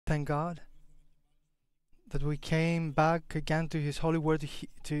thank God that we came back again to His holy word,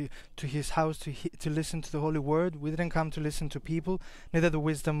 to His house, to listen to the holy word. We didn't come to listen to people, neither the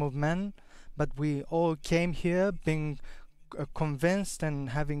wisdom of men, but we all came here being convinced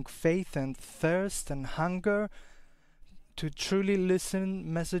and having faith and thirst and hunger to truly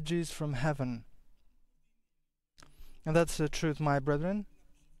listen messages from heaven. And that's the truth, my brethren,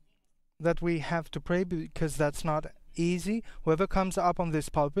 that we have to pray, because that's not easy. Whoever comes up on this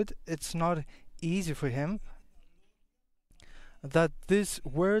pulpit, it's not easy for him. That these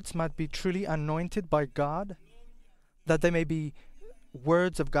words might be truly anointed by God, that they may be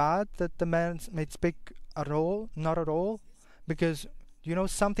words of God, that the man may speak at all, not at all, because you know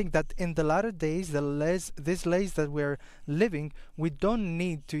something, that in the latter days, these days that we're living, we don't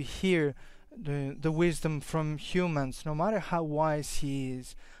need to hear the wisdom from humans, no matter how wise he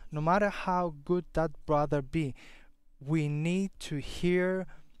is, no matter how good that brother be. We need to hear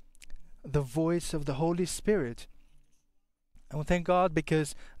the voice of the Holy Spirit. And we thank God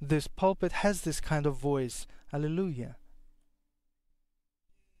because this pulpit has this kind of voice. Hallelujah.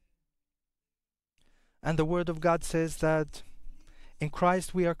 And the Word of God says that in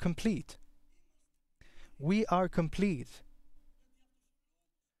Christ we are complete. We are complete.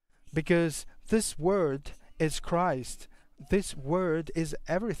 Because this Word is Christ. This Word is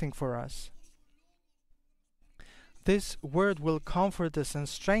everything for us. This Word will comfort us and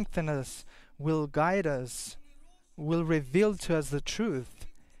strengthen us, will guide us, will reveal to us the truth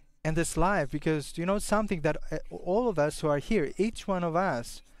in this life. Because you know something, that all of us who are here, each one of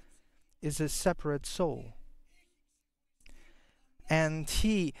us is a separate soul. And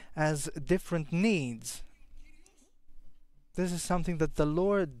he has different needs. This is something that the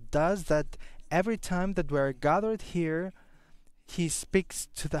Lord does, that every time that we are gathered here, He speaks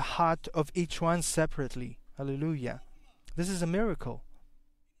to the heart of each one separately. Hallelujah. This is a miracle.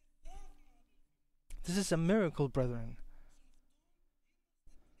 This is a miracle, brethren.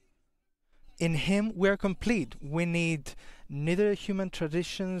 In Him we are complete. We need neither human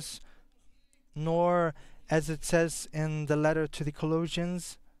traditions, nor, as it says in the letter to the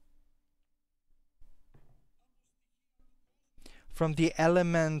Colossians, from the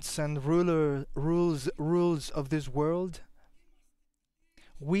elements and rules of this world.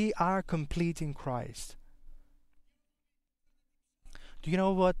 We are complete in Christ. Do you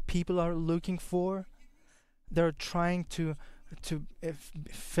know what people are looking for? They're trying to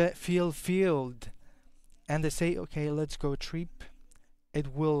feel filled, and they say, okay, let's go trip.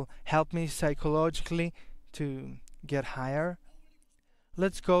 It will help me psychologically to get higher.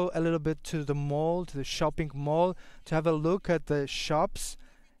 Let's go a little bit to the mall, to the shopping mall, to have a look at the shops,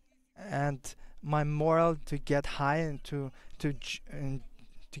 and my moral to get high and to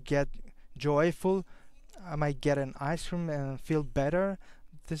get joyful. I might get an ice cream and feel better.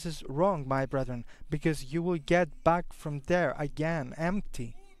 This is wrong, my brethren, because you will get back from there again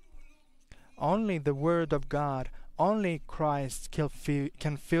empty. Only the Word of God, only Christ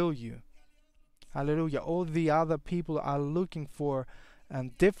can fill you. Hallelujah. All the other people are looking for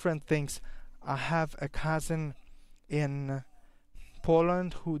different things. I have a cousin in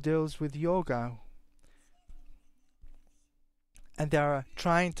Poland who deals with yoga, and they are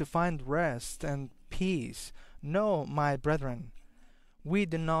trying to find rest and peace. No, my brethren, we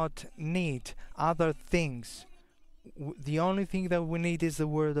do not need other things. The only thing that we need is the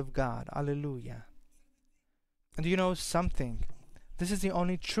Word of God. Hallelujah. And you know something? This is the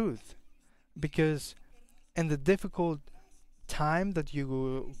only truth. Because in the difficult time that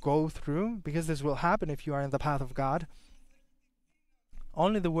you go through, because this will happen if you are in the path of God,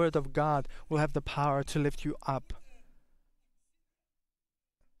 only the Word of God will have the power to lift you up.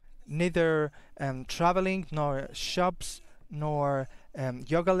 Neither traveling, nor shops, nor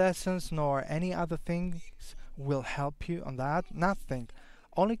yoga lessons, nor any other things will help you on that. Nothing.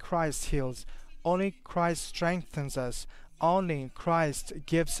 Only Christ heals. Only Christ strengthens us. Only Christ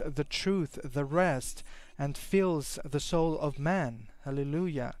gives the truth, the rest, and fills the soul of man.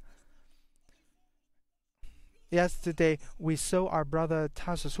 Hallelujah. Yesterday we saw our brother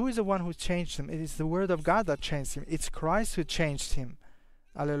Tatsis. Who is the one who changed him? It is the Word of God that changed him. It's Christ who changed him.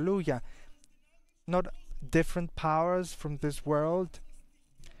 Hallelujah. Not different powers from this world,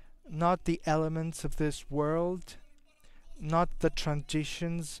 not the elements of this world, not the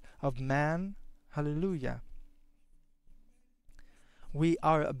traditions of man. Hallelujah. We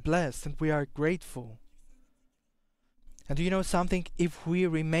are blessed and we are grateful. And do you know something? If we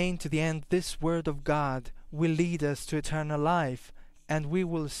remain to the end, this Word of God will lead us to eternal life, and we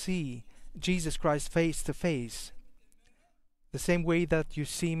will see Jesus Christ face to face. The same way that you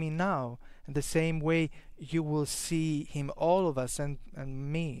see me now, In the same way, you will see him, all of us, and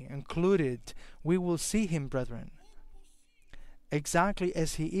me included. We will see him, brethren, exactly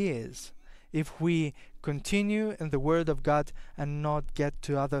as he is, if we continue in the Word of God and not get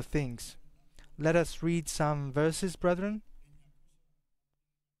to other things. Let us read some verses, brethren.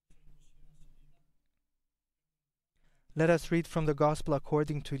 Let us read from the Gospel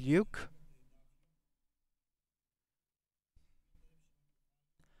according to Luke,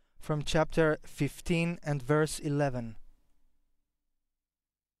 from chapter 15 and verse 11.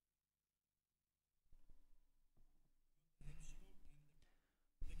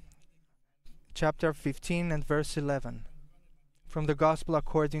 Chapter 15 and verse 11, from the Gospel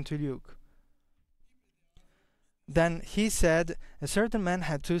according to Luke. Then he said, a certain man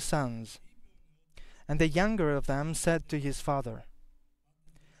had 2 sons, and the younger of them said to his father,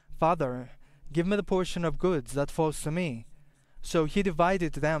 Father, give me the portion of goods that falls to me. So he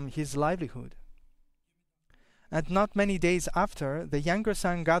divided them his livelihood. And not many days after, the younger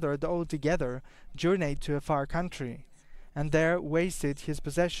son gathered all together, journeyed to a far country, and there wasted his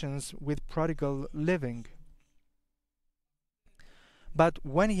possessions with prodigal living. But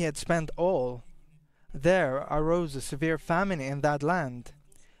when he had spent all, there arose a severe famine in that land,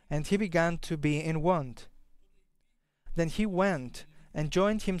 and he began to be in want. Then he went and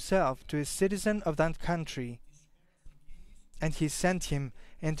joined himself to a citizen of that country, and he sent him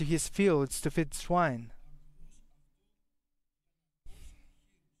into his fields to feed swine.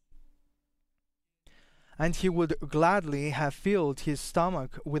 And he would gladly have filled his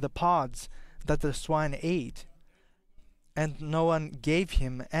stomach with the pods that the swine ate, and no one gave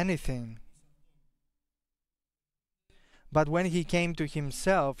him anything. But when he came to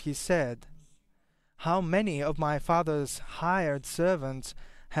himself, he said, How many of my father's hired servants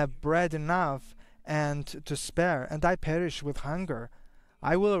have bread enough and to spare, and I perish with hunger?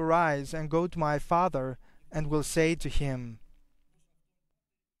 I will arise and go to my father, and will say to him,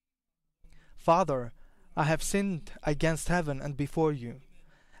 Father, I have sinned against heaven and before you,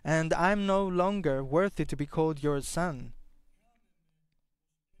 and I am no longer worthy to be called your son.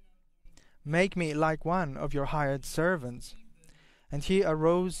 Make me like one of your hired servants. And he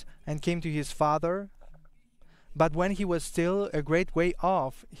arose and came to his father. But when he was still a great way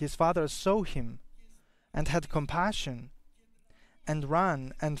off, his father saw him, and had compassion, and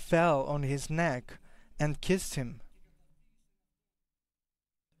ran and fell on his neck, and kissed him.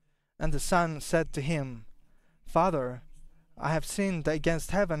 And the son said to him, Father, I have sinned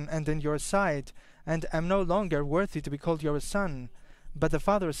against heaven and in your sight, and am no longer worthy to be called your son. But the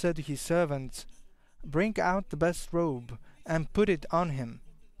father said to his servants, Bring out the best robe, and put it on him,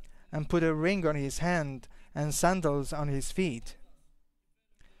 and put a ring on his hand, and sandals on his feet.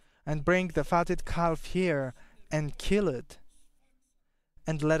 And bring the fatted calf here, and kill it,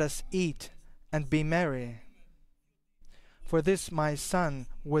 and let us eat, and be merry. For this my son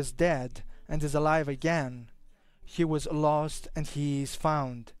was dead, and is alive again. He was lost, and he is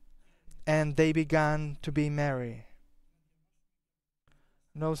found. And they began to be merry.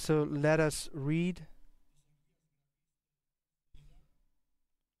 And also let us read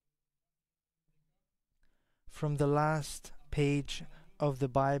from the last page of the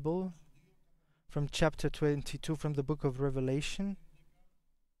Bible, from chapter 22, from the book of Revelation.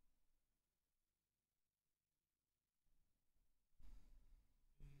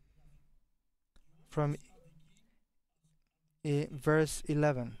 From verse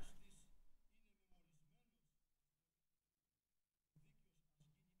 11.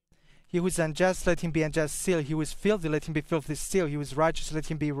 He who is unjust, let him be unjust still. He who is filthy, let him be filthy still. He who is righteous, let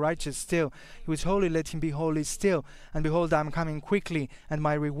him be righteous still. He who is holy, let him be holy still. And behold, I am coming quickly, and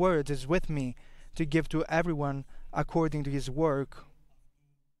my reward is with me, to give to everyone according to his work.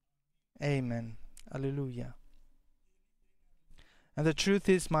 Amen. Alleluia. And the truth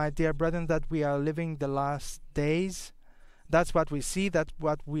is, my dear brethren, that we are living the last days. That's what we see, that's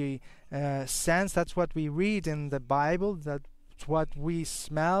what we sense, that's what we read in the Bible, that's what we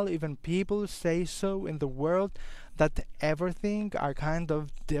smell. Even people say so in the world, that everything are kind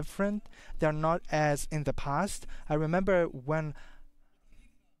of different. They're not as in the past. I remember when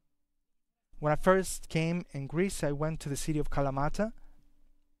I first came in Greece, I went to the city of Kalamata,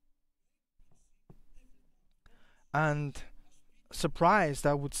 and surprised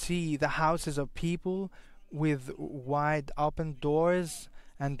I would see the houses of people with wide open doors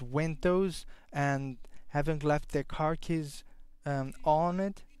and windows, and having left their car keys on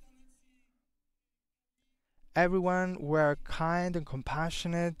it. Everyone were kind and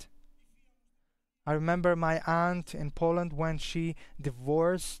compassionate. I remember my aunt in Poland, when she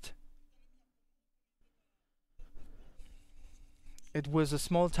divorced, It was a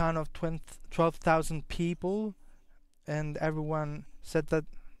small town of 12,000 people, and everyone said that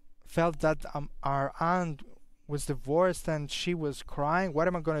felt that our aunt was divorced and she was crying. What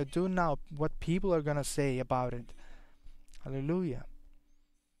am I going to do now? What people are going to say about it? Hallelujah.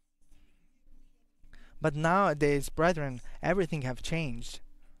 But nowadays, brethren, everything have changed.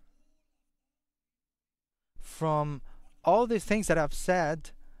 From all these things that I've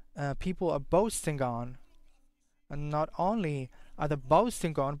said, people are boasting on. And not only are they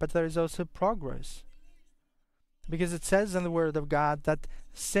boasting on, but there is also progress. Because it says in the Word of God that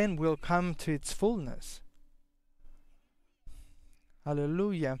sin will come to its fullness.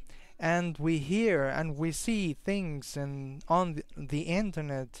 Hallelujah. And we hear and we see things on the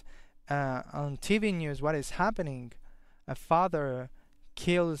internet, on TV news, what is happening. A father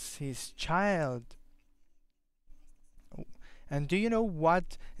kills his child. And do you know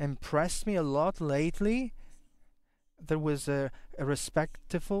what impressed me a lot lately? There was a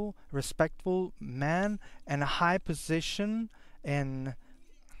respectful man in a high position in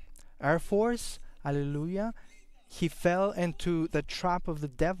Air Force. Hallelujah. He fell into the trap of the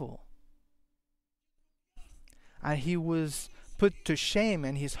devil. And he was put to shame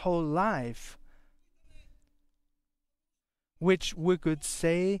in his whole life, which we could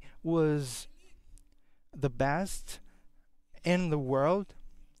say was the best in the world.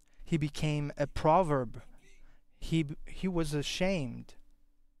 He became a proverb. He was ashamed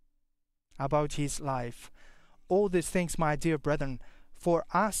about his life. All these things, my dear brethren, for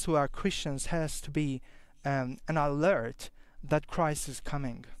us who are Christians, has to be an alert that Christ is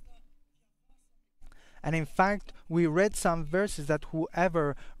coming. And in fact, we read some verses that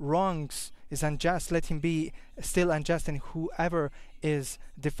whoever wrongs is unjust, let him be still unjust, and whoever is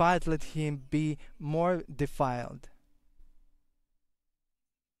defiled, let him be more defiled.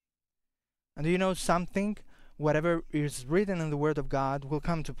 And do you know something? Whatever is written in the Word of God will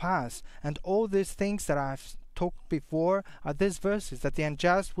come to pass. And all these things that I've talked before are these verses, that the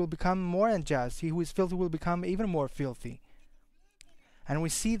unjust will become more unjust. He who is filthy will become even more filthy. And we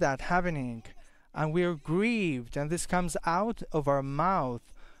see that happening. And we are grieved. And this comes out of our mouth.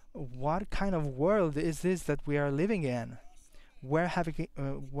 What kind of world is this that we are living in? Where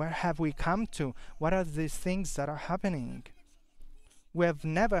have we come to? What are these things that are happening? We have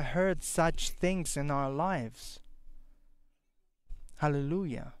never heard such things in our lives.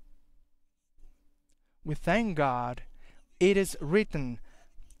 Hallelujah. We thank God. It is written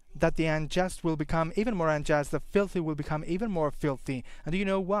that the unjust will become even more unjust, the filthy will become even more filthy. And do you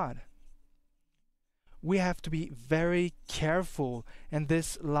know what? We have to be very careful in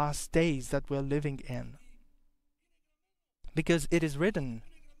these last days that we're living in. Because it is written,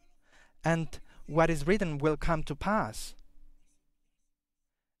 and what is written will come to pass.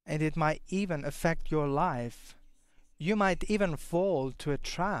 And it might even affect your life. You might even fall to a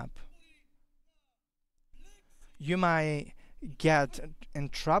trap. You might get in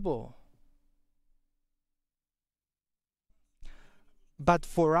trouble. But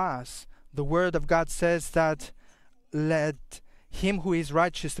for us, the Word of God says that let him who is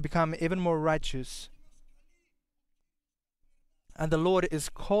righteous to become even more righteous. And the Lord is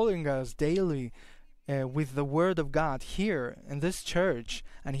calling us daily with the Word of God here in this church,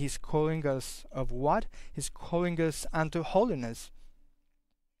 and He's calling us of what? He's calling us unto holiness.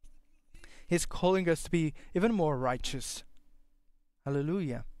 He's calling us to be even more righteous.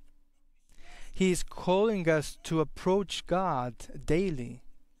 Hallelujah. He is calling us to approach God daily.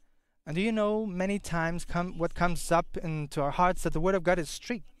 And do you know, many times what comes up into our hearts, that the Word of God is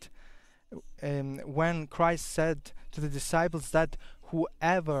strict. When Christ said to the disciples that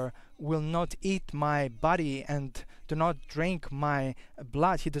whoever will not eat my body and do not drink my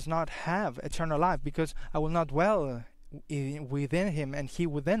blood, he does not have eternal life, because I will not dwell within him and he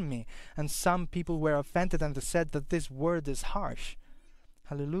within me. And some people were offended and they said that this word is harsh.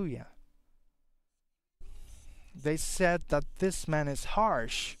 Hallelujah. They said that this man is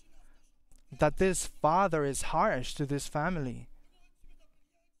harsh, that this father is harsh to this family.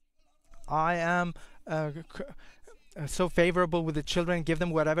 I am so favorable with the children, give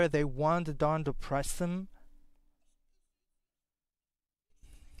them whatever they want, don't oppress them.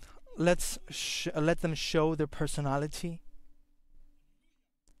 Let them show their personality.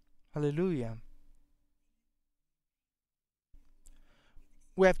 Hallelujah.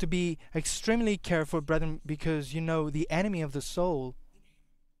 We have to be extremely careful, brethren, because you know the enemy of the soul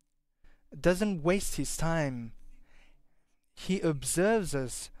doesn't waste his time. He observes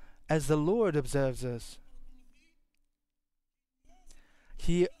us as the Lord observes us.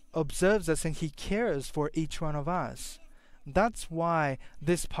 He observes us and he cares for each one of us. That's why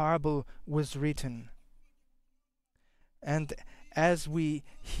this parable was written. And as we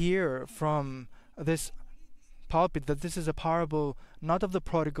hear from this pulpit that this is a parable not of the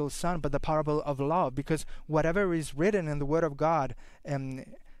prodigal son, but the parable of love, because whatever is written in the Word of God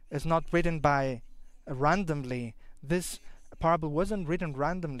is not written by randomly. This parable wasn't written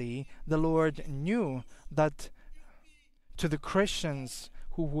randomly. The Lord knew that to the Christians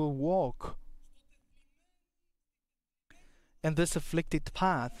who will walk in this afflicted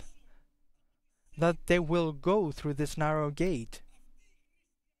path, that they will go through this narrow gate.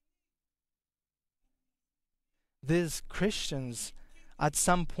 These Christians, at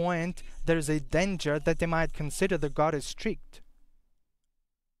some point, there is a danger that they might consider that God is strict,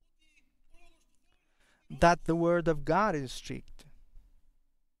 that the Word of God is strict,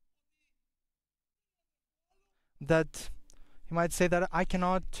 that you might say that I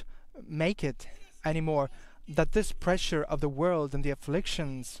cannot make it anymore, that this pressure of the world and the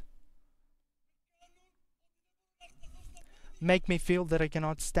afflictions make me feel that I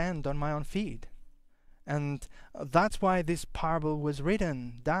cannot stand on my own feet. And that's why this parable was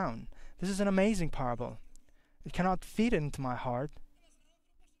written down. This is an amazing parable. It cannot fit into my heart.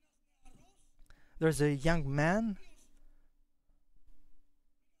 There's a young man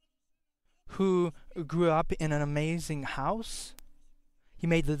who grew up in an amazing house. He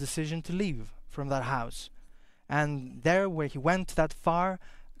made the decision to leave from that house. And there where he went to that far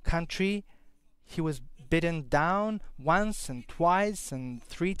country, he was beaten down once and twice and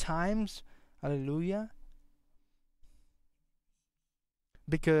 3 times. Hallelujah.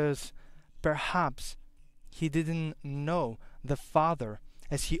 Because perhaps he didn't know the Father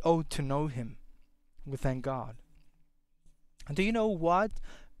as he ought to know him. We thank God. And do you know what?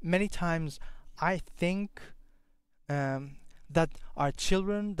 Many times I think that our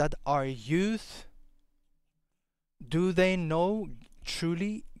children, that our youth, do they know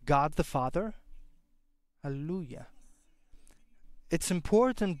truly God the Father? Hallelujah. It's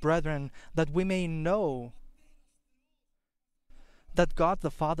important, brethren, that we may know that God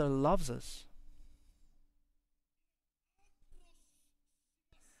the Father loves us.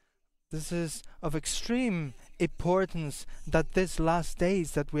 This is of extreme importance that these last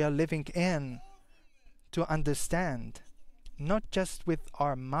days that we are living in, to understand, not just with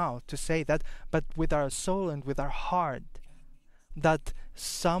our mouth to say that, but with our soul and with our heart, that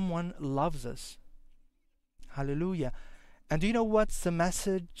someone loves us. Hallelujah. And do you know what's the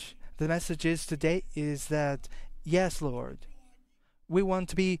message? The message is today is that, yes, Lord, we want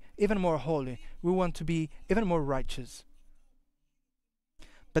to be even more holy. We want to be even more righteous.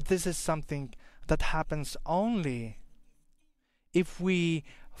 But this is something that happens only if we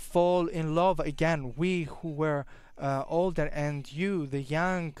fall in love again. We who were older, and you, the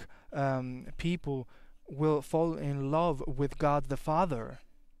young people, will fall in love with God the Father,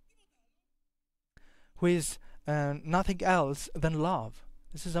 who is nothing else than love.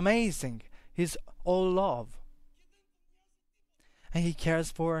 This is amazing. He's all love. And He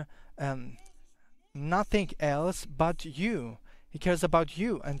cares for nothing else but you. He cares about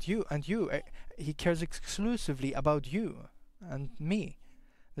you and you and you. He cares exclusively about you and me.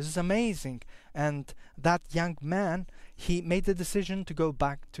 This is amazing. And that young man, he made the decision to go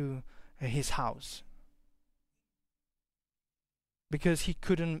back to his house because he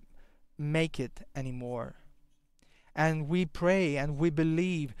couldn't make it anymore. And we pray and we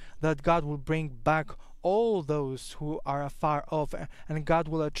believe that God will bring back all those who are afar off, and God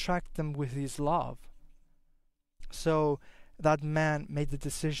will attract them with His love. So that man made the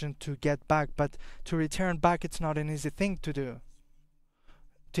decision to get back, but to return back, it's not an easy thing to do.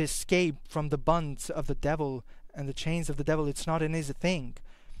 To escape from the bonds of the devil and the chains of the devil, it's not an easy thing.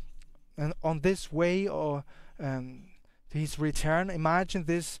 And on this way, or to his return, imagine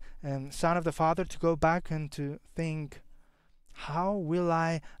this son of the father to go back and to think, how will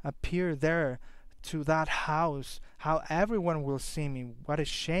I appear there to that house? How everyone will see me? What a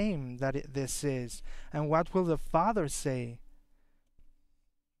shame that this is. And what will the father say?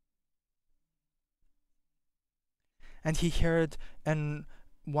 And he heard in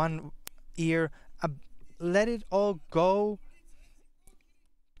one ear, let it all go,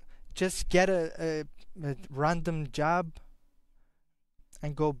 just get a random job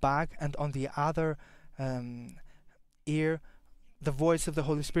and go back. And on the other ear, the voice of the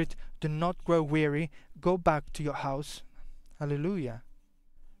Holy Spirit, do not grow weary, go back to your house. Hallelujah.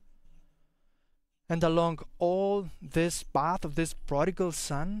 And along all this path of this prodigal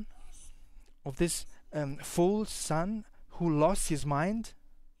son, of this fool son who lost his mind,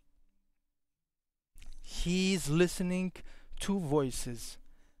 he's listening two voices.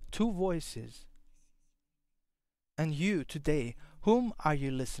 And you today, whom are you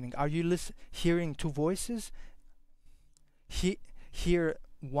listening? Are you hearing two voices? he hear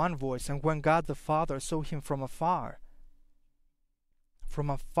one voice, and when God the Father saw him from afar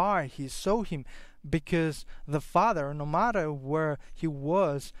he saw him, because the Father, no matter where he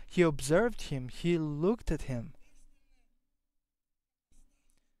was, he observed him, he looked at him.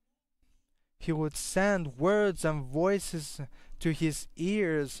 He would send words and voices to his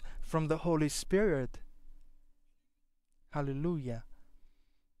ears from the Holy Spirit. Hallelujah.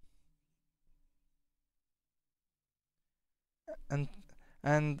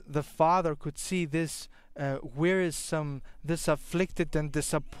 And the Father could see this wearisome, this afflicted and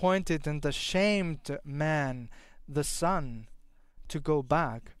disappointed and ashamed man, the Son, to go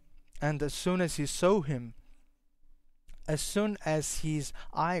back. And as soon as he saw him, as soon as his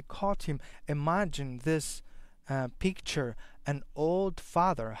eye caught him, imagine this picture. An old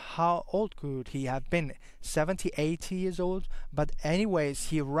father, how old could he have been? 70, 80 years old? But anyways,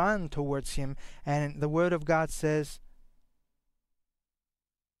 he ran towards him, and the Word of God says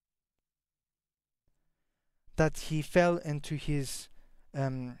that he fell into his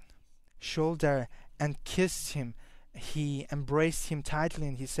shoulder and kissed him. He embraced him tightly,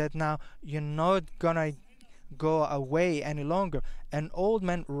 and he said, "Now you're not gonna go away any longer." An old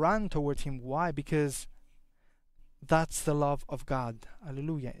man ran toward him. Why? Because that's the love of God.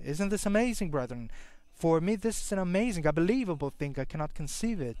 Hallelujah. Isn't this amazing, brethren? For me, this is an amazing, a believable thing. I cannot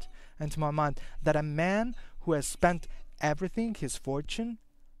conceive it into my mind, that a man who has spent everything, his fortune,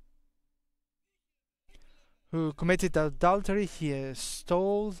 who committed adultery, he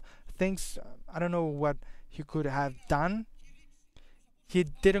stole things, I don't know what he could have done. He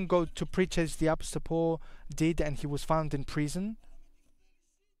didn't go to preach as the Apostle Paul did, and he was found in prison.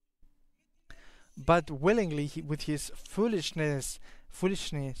 But willingly, with his foolishness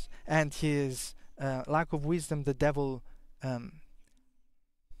and his lack of wisdom, the devil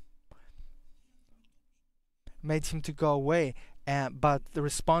made him to go away. But the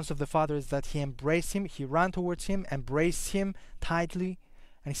response of the Father is that he embraced him, he ran towards him, embraced him tightly,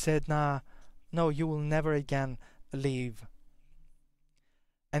 and he said, no, you will never again leave.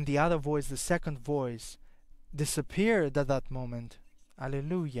 And the other voice, the second voice, disappeared at that moment.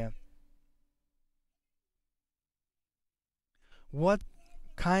 Hallelujah. What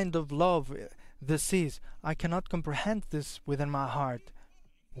kind of love this is? I cannot comprehend this within my heart.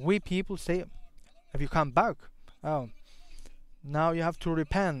 We people say, "Have you come back? Oh, now you have to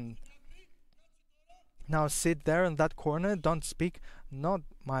repent. Now sit there in that corner, don't speak." Not,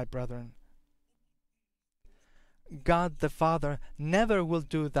 my brethren. God the Father never will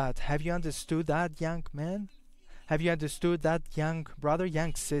do that. Have you understood that, young man? Have you understood that, young brother,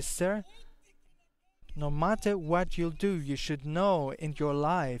 young sister? No matter what you'll do, you should know in your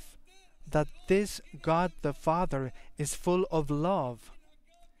life that this God the Father is full of love.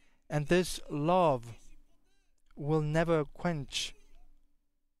 And this love will never quench.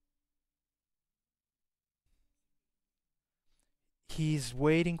 He's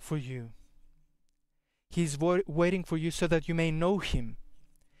waiting for you. He's waiting for you so that you may know Him.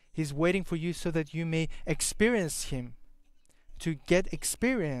 He's waiting for you so that you may experience Him. To get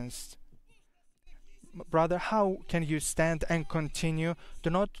experienced. Brother, how can you stand and continue? Do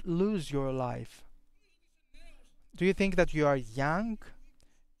not lose your life. Do you think that you are young?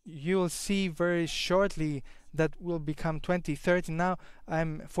 You will see very shortly that will become 20, 30. Now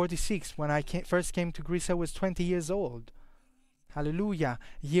I'm 46. When I first came to Greece, I was 20 years old. Hallelujah.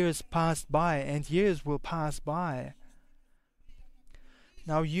 Years passed by, and years will pass by.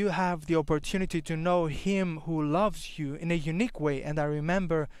 Now you have the opportunity to know Him who loves you in a unique way. And I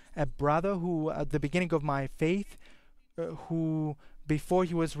remember a brother who, at the beginning of my faith, who before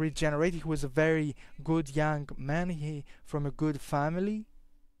he was regenerated, he was a very good young man, from a good family.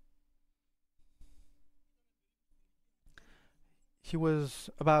 He was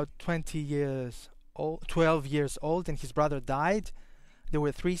about 20 years old, 12 years old, and his brother died. There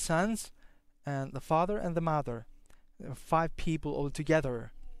were 3 sons, and the father and the mother. 5 people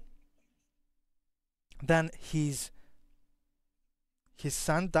altogether. Then his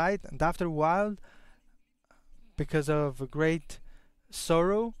son died, and after a while, because of a great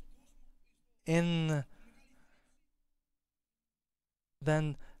sorrow, then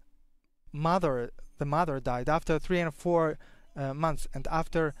the mother died after 3 and 4 months, and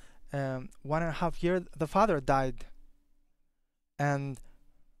after 1.5 years, the father died, and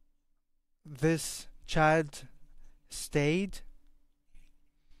this child stayed.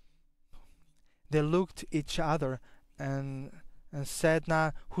 They looked each other and said,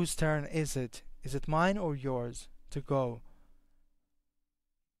 "Now, whose turn is it? Is it mine or yours to go?"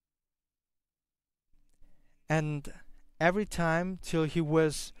 And every time till he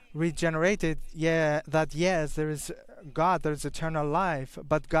was regenerated, yes, there is God there is eternal life,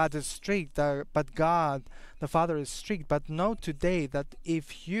 but God is strict, but God the Father is strict. But know today that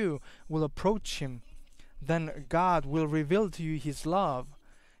if you will approach Him, then God will reveal to you His love.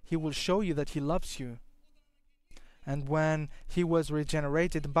 He will show you that He loves you. And when he was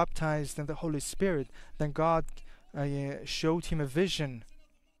regenerated and baptized in the Holy Spirit, then God showed him a vision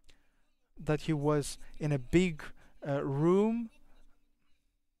that he was in a big room.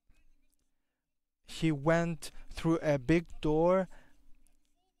 He went through a big door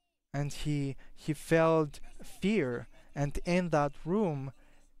and he felt fear. And in that room,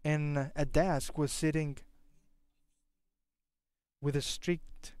 in a desk, was sitting with a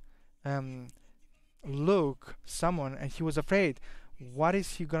strict look someone, and he was afraid. What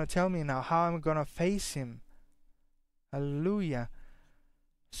is he gonna tell me now? How am I gonna face him? Hallelujah.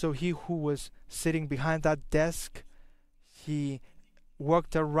 So he who was sitting behind that desk, he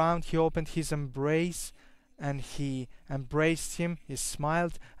walked around, he opened his embrace, and he embraced him, he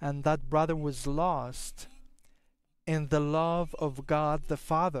smiled, and that brother was lost in the love of God the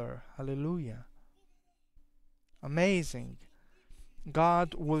Father. Hallelujah. Amazing.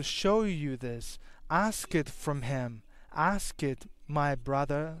 God will show you this. Ask it from Him. Ask it, my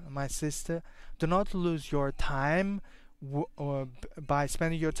brother, my sister. Do not lose your time by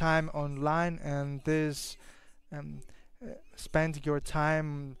spending your time online and spend your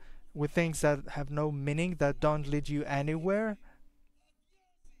time with things that have no meaning, that don't lead you anywhere.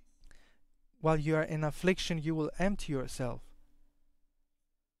 While you are in affliction, you will empty yourself.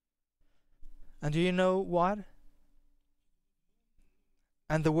 And do you know what?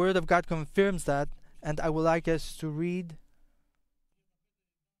 And the Word of God confirms that, and I would like us to read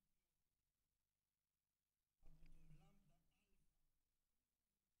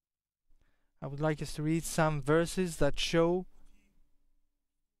some verses that show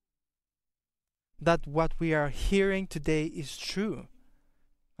that what we are hearing today is true.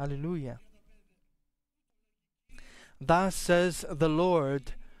 Hallelujah. Thus says the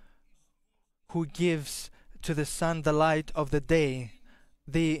Lord, who gives to the sun the light of the day,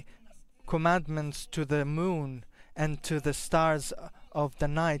 the commandments to the moon, and to the stars of the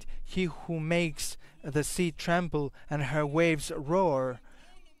night, He who makes the sea tremble and her waves roar.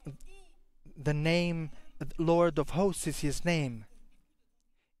 The name Lord of hosts is His name.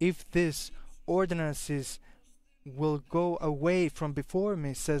 If these ordinances will go away from before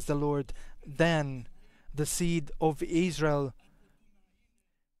me, says the Lord, then the seed of Israel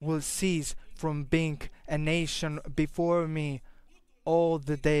will cease from being a nation before me all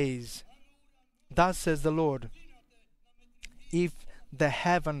the days. Thus says the Lord, if the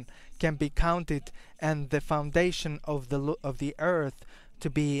heaven can be counted and the foundation of the earth to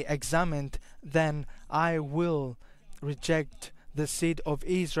be examined, then I will reject the seed of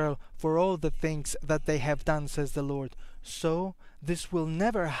Israel for all the things that they have done, says the Lord. So this will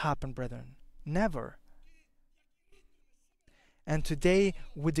never happen, brethren. Never. And today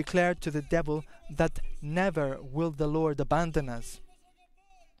we declare to the devil that never will the Lord abandon us,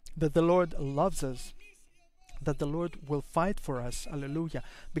 that the Lord loves us, that the Lord will fight for us. Hallelujah.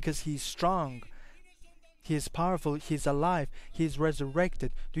 Because He is strong, He is powerful, He is alive, He is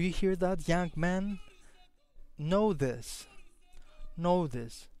resurrected. Do you hear that, young man? Know this. Know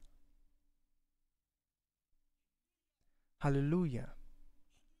this. Hallelujah.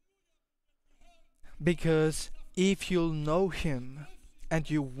 Because if you'll know Him and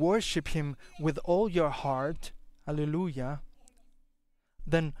you worship Him with all your heart, hallelujah,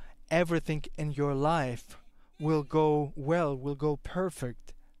 then everything in your life will go well, will go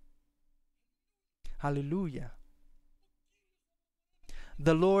perfect. Hallelujah.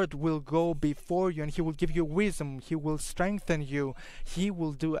 The Lord will go before you and He will give you wisdom. He will strengthen you. He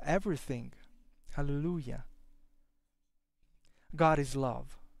will do everything. Hallelujah. God is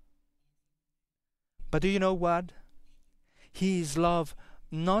love. But do you know what? He is love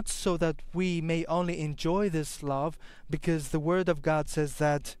not so that we may only enjoy this love, because the Word of God says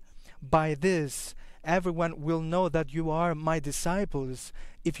that by this everyone will know that you are my disciples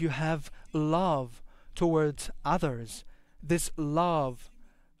if you have love towards others. This love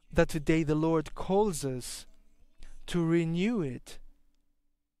that today the Lord calls us to renew it,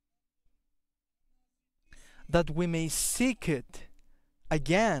 that we may seek it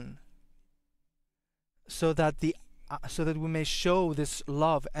again, so that we may show this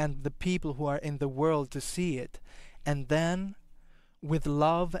love and the people who are in the world to see it. And then with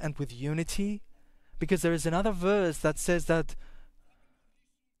love and with unity, because there is another verse that says that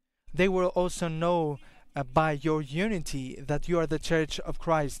they will also know by your unity that you are the church of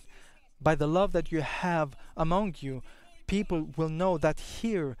Christ. By the love that you have among you, people will know that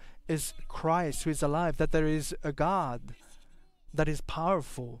here is Christ who is alive, that there is a God that is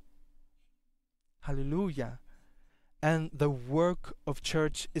powerful. Hallelujah. And the work of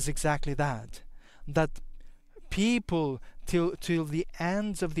church is exactly that. That people, till the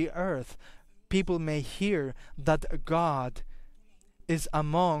ends of the earth, people may hear that God is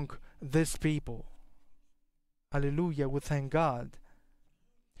among these people. Hallelujah. We thank God.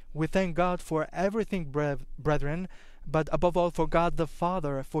 We thank God for everything, brethren, but above all for God the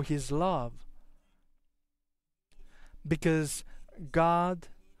Father, for His love. Because God,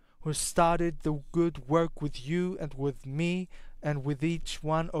 who started the good work with you and with me and with each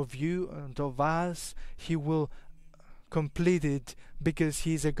one of you and of us, He will complete it, because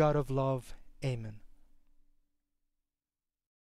He is a God of love. Amen.